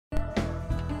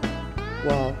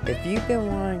Well, if you've been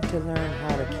wanting to learn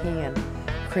how to can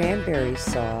cranberry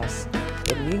sauce,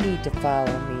 then you need to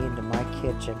follow me into my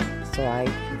kitchen so I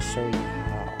can show you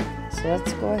how. So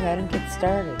let's go ahead and get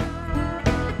started.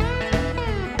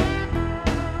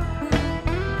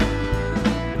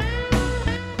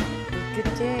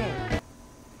 Good day.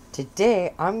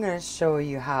 Today I'm going to show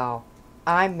you how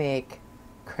I make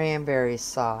cranberry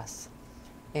sauce.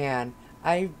 And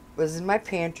I was in my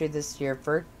pantry this year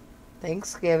for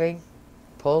Thanksgiving.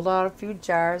 Pulled out a few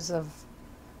jars of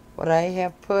what I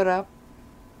have put up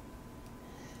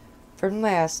from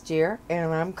last year,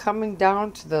 and I'm coming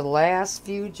down to the last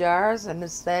few jars, and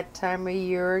it's that time of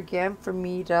year again for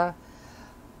me to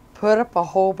put up a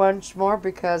whole bunch more,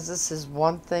 because this is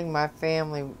one thing my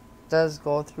family does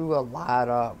go through a lot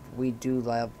of. We do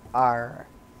love our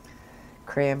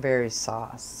cranberry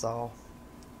sauce, so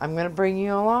I'm gonna bring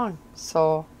you along.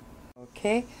 So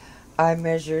okay, I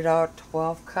measured out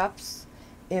 12 cups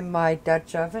in my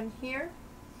Dutch oven here,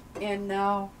 and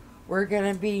now we're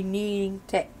going to be needing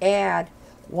to add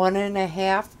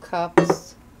 1.5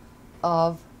 cups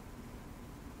of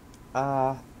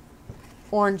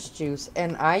orange juice,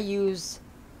 and I use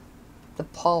the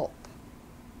pulp.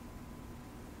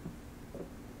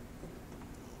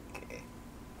 Okay.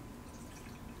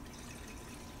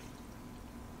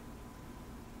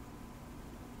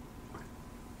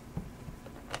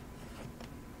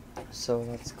 So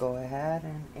let's go ahead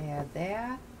and add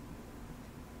that.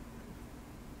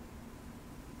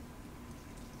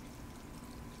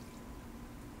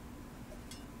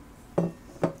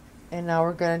 And now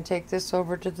we're going to take this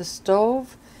over to the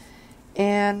stove,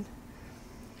 and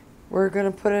we're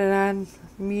going to put it on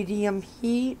medium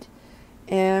heat,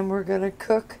 and we're going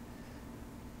to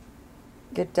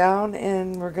get down,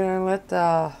 and we're going to let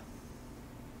the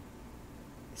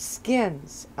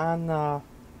skins on the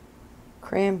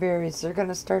cranberries, they're going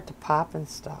to start to pop and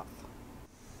stuff.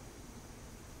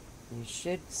 You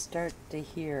should start to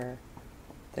hear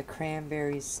the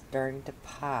cranberries starting to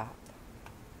pop.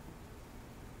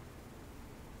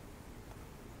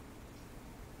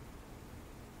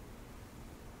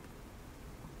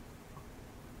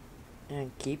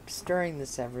 And keep stirring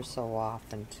this ever so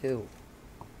often too.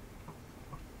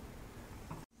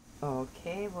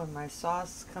 Okay, when my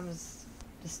sauce comes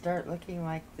to start looking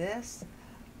like this,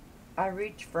 I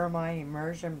reach for my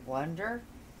immersion blender,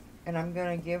 and I'm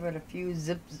going to give it a few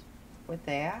zips with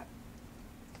that.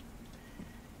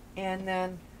 And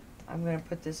then I'm going to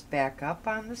put this back up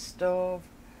on the stove,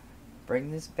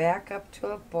 bring this back up to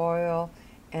a boil,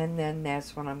 and then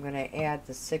that's when I'm going to add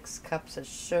the 6 cups of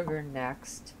sugar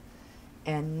next.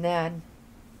 And then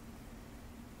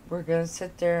we're going to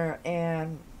sit there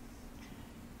and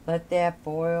let that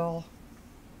boil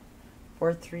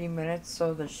for 3 minutes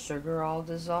so the sugar all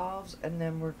dissolves, and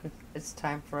then it's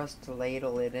time for us to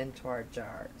ladle it into our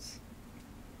jars.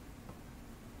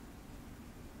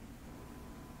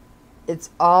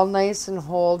 It's all nice and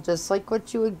whole, just like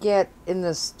what you would get in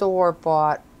the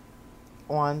store-bought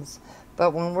ones.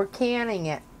 But when we're canning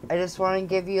it, I just want to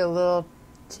give you a little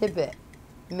tidbit.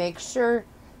 Make sure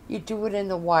you do it in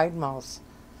the wide mouth.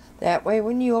 That way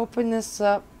when you open this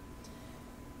up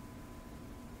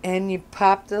and you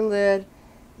pop the lid,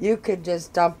 you could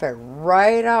just dump it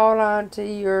right out onto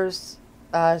your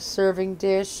serving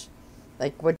dish.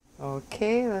 Like what?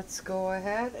 Okay, let's go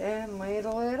ahead and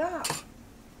ladle it up.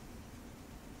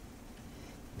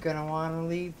 You're gonna want to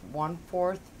leave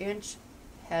 1/4 inch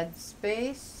head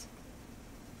space.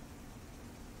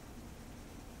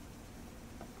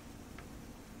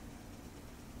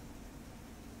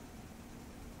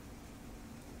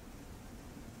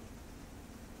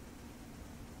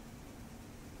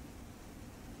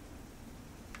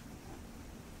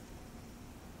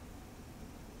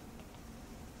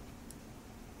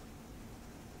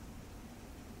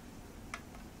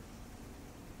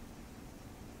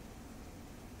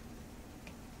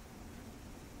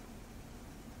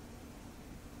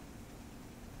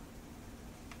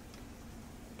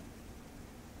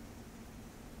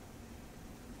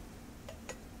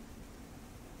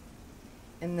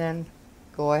 And then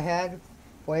go ahead,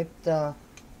 wipe the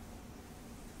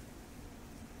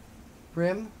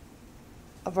rim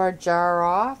of our jar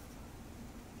off.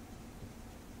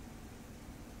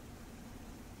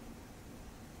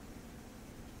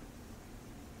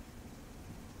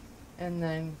 And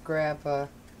then grab a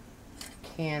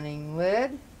canning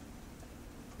lid,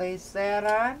 place that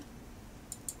on.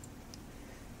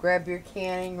 Grab your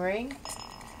canning ring,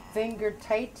 finger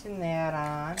tighten that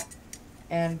on,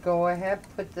 and go ahead,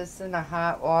 put this in a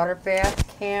hot water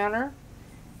bath canner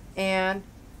and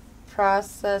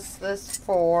process this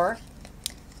for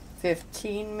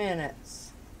 15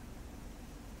 minutes.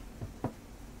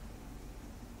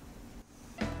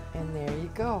 you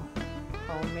go.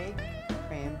 Homemade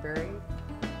cranberry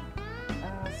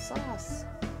sauce.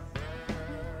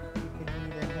 You can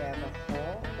either have it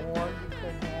whole or you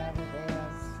could have it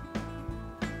as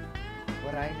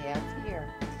what I have here.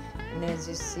 And as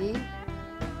you see,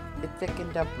 it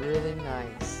thickened up really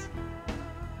nice.